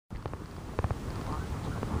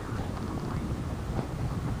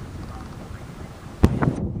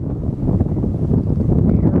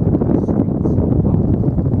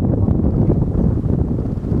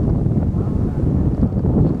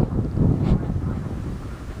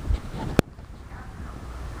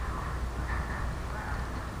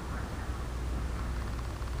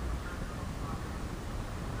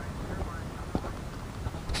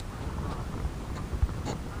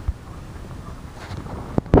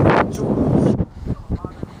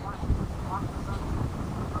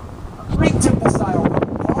Greek temple style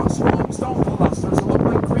room, long, strong stone pilasters that look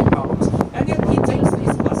like Greek columns, and yet he takes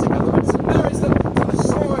these blessing elements and marries them to the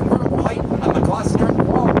so incredible height and the glass strip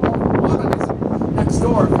wall of modernism. Next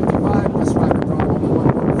door, 55 West Wagon Drive, only one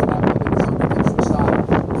room for that building is architectural style.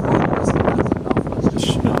 That's enough, let's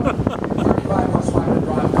just move on. 35 West Wagon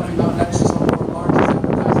Drive, coming down next to some of our largest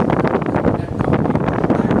advertising net company.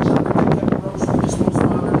 Irish architect Kevin Rose, for this most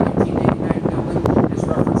modern 1989 building, is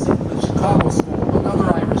referencing the Chicago School, another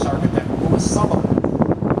Irish architect, Sullivan.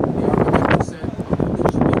 The architect said a building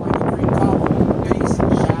should be like a green column, base,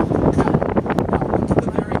 shaft, and cap. Now look at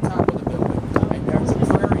the very top of the building, and there's a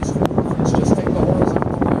prairie school reference. Just take the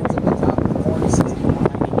horizontal lines at the top of the 40, 60,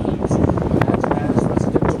 190 eaves. Imagine that as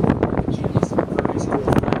residential work by the genius of the prairie school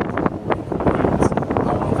flag.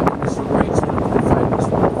 How often Mr. Wright's work to find this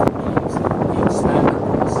wonderful eaves. He expanded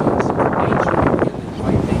the scenes of nature and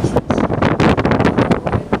by nature.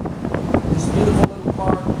 This beautiful little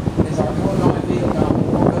park is our Illinois field down the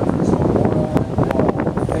War Veterans Memorial and Wall,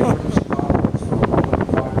 favorite of Chicago's for over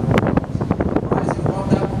 25 years. Rising above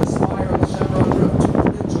that with the spire of the Chevron Drift, two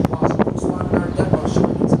Prudential Plaza, whose modern Art Deco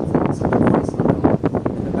showing its influence of the Chrysler Building.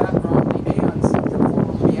 In the background, the Aon Center,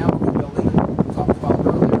 formerly the Amoco Building that we talked about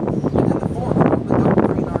earlier. And in the foreground, the double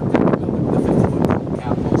green Art Deco building with the 50-foot gold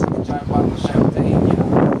capitals and the giant bottle of champagne. Yeah,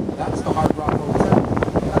 that's the Hard Rock Hotel.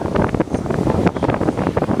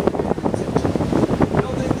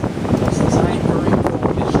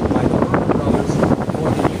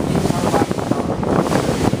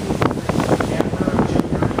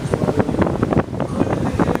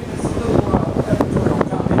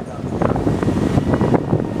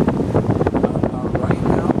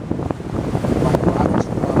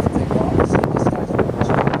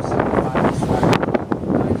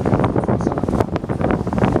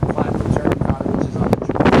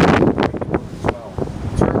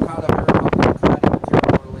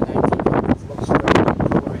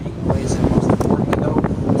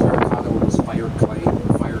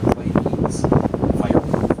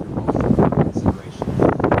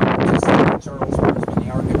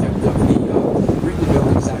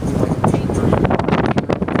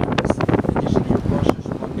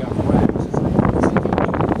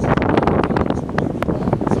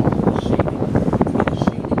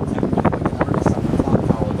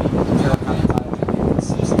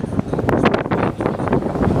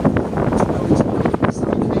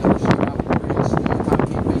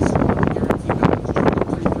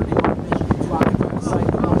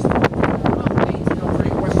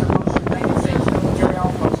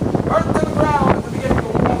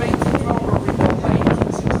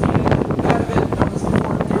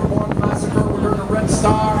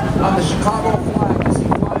 Star on the Chicago flag as he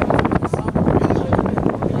flies over the sun. The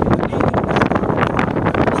native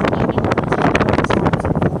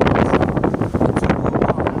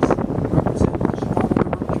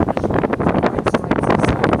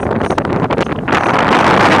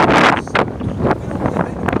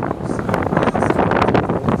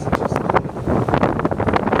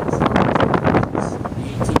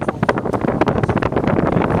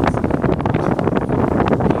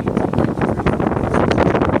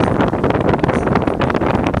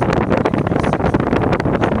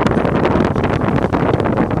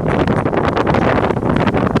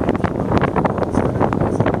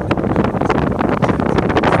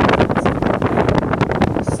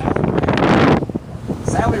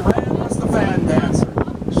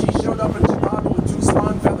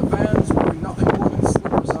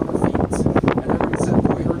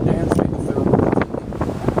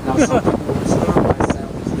Some people were disturbed by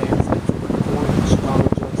Sally's dance. They took a recording of the Chicago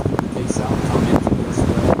Judge to the case out, commented as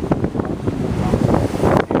well. People around the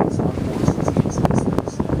hands on horses, cases,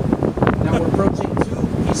 things. Now we're approaching two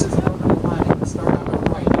pieces of urban planning that start on the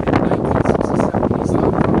right. In 1967, these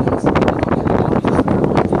other buildings in the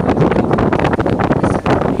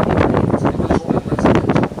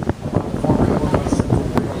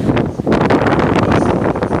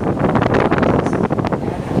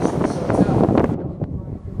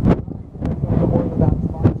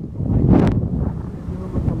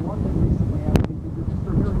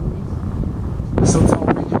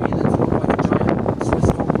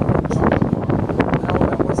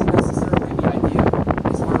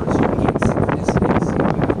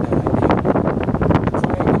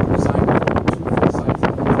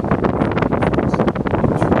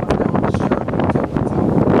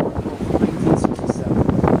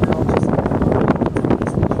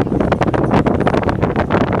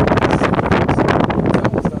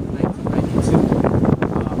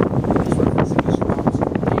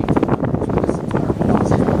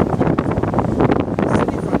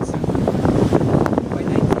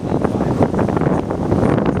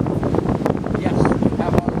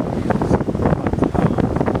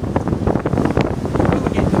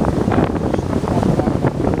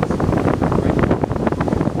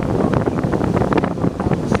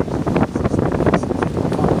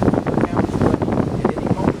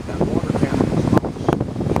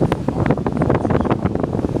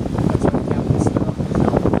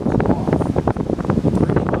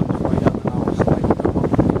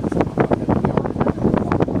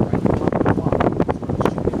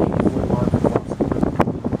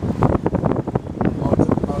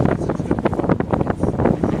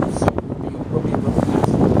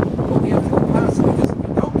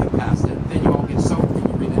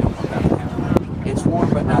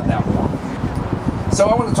So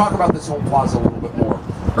I want to talk about this whole plaza a little bit more.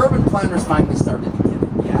 Urban planners finally started to get it.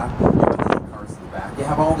 Yeah, you have cars in the back. You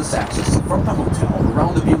have all this access from the hotel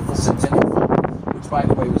around the beautiful Centennial Fountain, which, by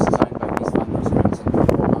the way, was designed by these founders' friends and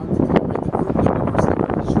people on to commemorate the group that was there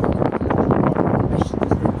in the Chicago Mission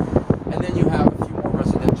District. And then you have a few more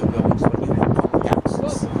residential buildings, but you have public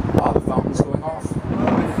access. The fountain's going off.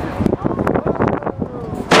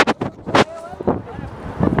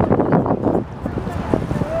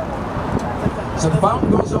 So the fountain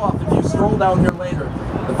goes off. If you stroll down here later,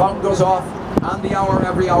 the fountain goes off on the hour,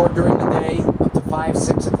 every hour during the day, up to 5,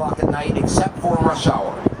 6 o'clock at night, except for rush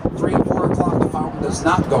hour. 3 and 4 o'clock, the fountain does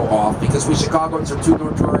not go off because we Chicagoans are too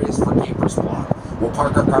notorious for capers block. We'll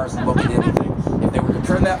park our cars and look at anything. If they were to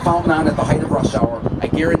turn that fountain on at the height of rush hour, I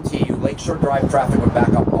guarantee you Lakeshore Drive traffic would back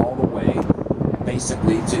up all the way,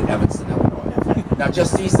 basically, to Evanston, Illinois. Now,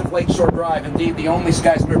 just east of Lakeshore Drive, indeed, the only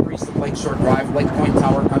skyscraper east of Lakeshore Drive, Lake Point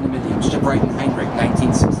Tower condominium, Shipwright and Heinrich,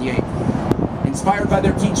 1968. Inspired by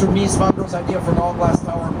their teacher Mies van Gro's idea for an all-glass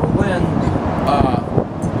tower in Berlin,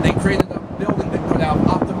 they created a building that could have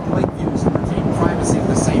optimum lake views and retain privacy at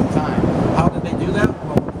the same time. How did they do that?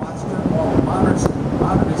 Well, the Plattsburgh wall of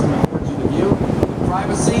modernism affords you the view. The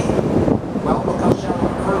privacy, well, look how shallow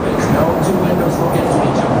the curve is. No two windows look into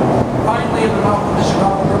each other. Finally, in the mouth of the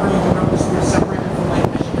Chicago River, you can notice we're separated from Lake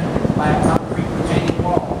Michigan by a concrete retaining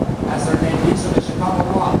wall. As their name, these are the Chicago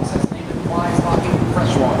Rocks, as the name implies, blocking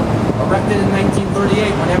fresh water. Erected in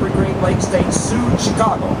 1938 when every Great Lakes state sued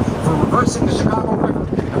Chicago for reversing the Chicago River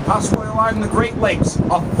and possibly allowing the Great Lakes,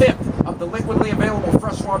 a fifth of the liquidly available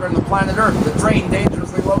fresh water on the planet Earth, to drain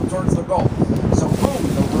dangerously low towards the Gulf. So boom,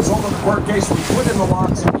 the result of the court case, we put in the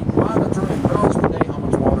locks and we monitor in barrels per day how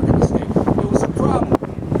much water can escape. It was a problem,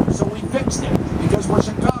 so we fixed it because we're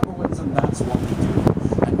Chicagoans and that's what we do.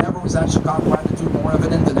 And never was that Chicago attitude more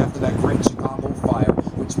evident than after that great Chicago fire,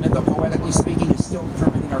 which mythopoetically speaking is still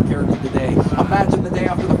determining our character today. Imagine the day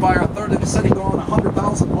after the fire, a third of the city gone,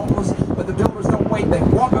 100,000 homeless, but the builders don't wait. They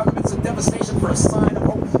walk out of midst of devastation for a sign of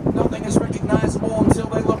hope. Nothing is recognizable until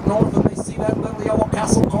they look north and they see that little yellow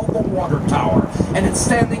castle called the Water Tower. And it's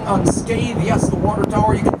standing unscathed. Yes, the Water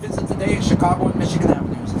Tower you can visit today at Chicago and Michigan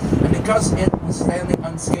Avenues. And because it was standing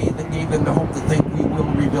unscathed, it gave them the hope to think we will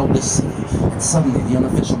rebuild this city. And suddenly the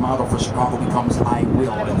unofficial motto for Chicago becomes I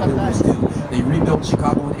will, and the builders do. They rebuild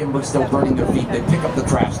Chicago with embers still burning their feet. They pick up the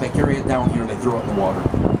trash, they carry it down here, they throw it in the water.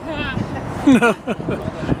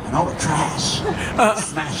 And all the trash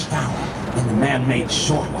smashed down in the man-made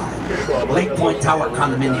shoreline. Lake Point Tower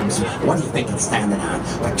condominiums, what do you think it's standing on?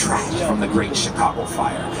 But trash from the great Chicago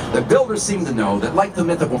fire. The builders seem to know that like the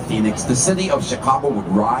mythical phoenix, the city of Chicago would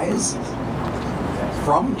rise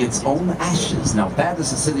from its own ashes. Now that is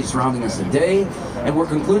the city surrounding us today, and we're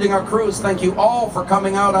concluding our cruise. Thank you all for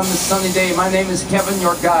coming out on this sunny day. My name is Kevin,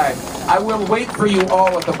 your guide. I will wait for you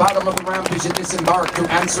all at the bottom of the ramp as you disembark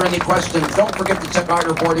to answer any questions. Don't forget to check out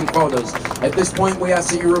your boarding photos. At this point, we ask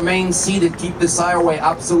that you remain seated. Keep this aisle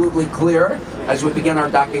absolutely clear as we begin our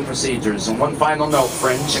docking procedures. And one final note,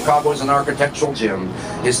 friends, Chicago is an architectural gem.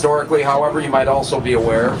 Historically, however, you might also be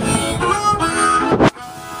aware,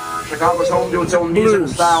 Chicago's home to its own musical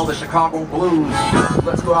style, the Chicago Blues.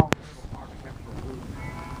 Let's go out.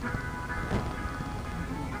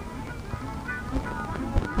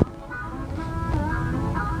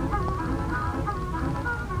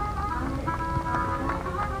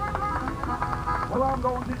 Well, I'm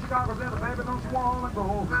going to Chicago, said, baby, don't you wanna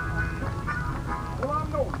go? Well,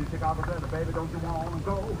 I'm going to Chicago, said, baby, don't you wanna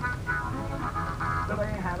go? So they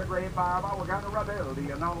had a great fire, but we got a rebellion,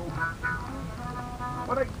 you know.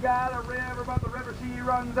 Well, they got a river, but the river, she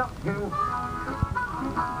runs uphill.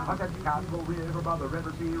 I said, Chicago River, but the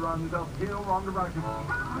river, she runs uphill on the right.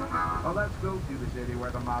 Well, let's go to the city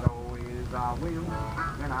where the motto is, I will,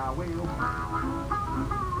 and I will.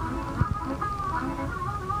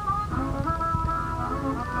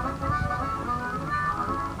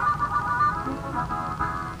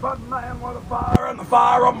 But man, what a fire, and the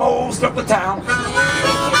fire almost took the town.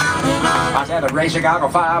 I said, a great Chicago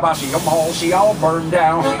fire, but she all burned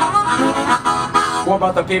down. What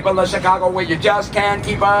about the people of Chicago where you just can't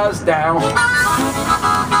keep us down?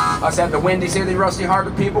 I said, the windy city,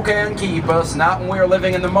 rusty-hearted people can keep us. Not when we're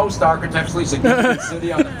living in the most architecturally significant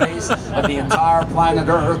city on the face of the entire planet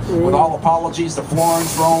Earth. With all apologies to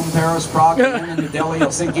Florence, Rome, Paris, Prague, Vienna, New Delhi,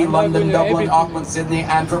 Helsinki, London, Dublin, Auckland, Sydney,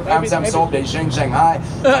 Antwerp, Amsterdam, Seoul, Beijing, Shanghai,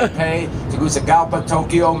 Taipei, Tegucigalpa,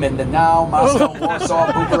 Tokyo, Mindanao, Moscow,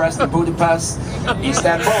 Warsaw, Bucharest, and Budapest,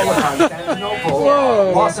 Istanbul, Constantinople,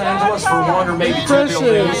 Los Angeles for one or maybe two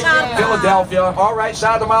buildings, Philadelphia. All right,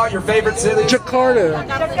 shout them out. Your favorite cities. Jakarta.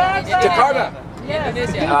 Jakarta.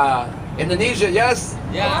 Indonesia. Indonesia, yes,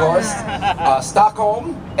 Yeah. of course.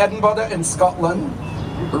 Stockholm, Edinburgh in Scotland,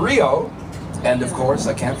 Rio, and of course,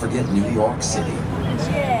 I can't forget New York City.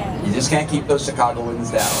 You just can't keep those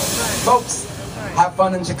Chicagoans down. Folks, have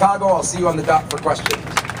fun in Chicago. I'll see you on the dot for questions.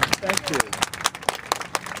 Thank you.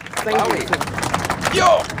 Thank you.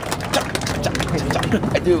 Yo!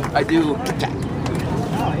 I do.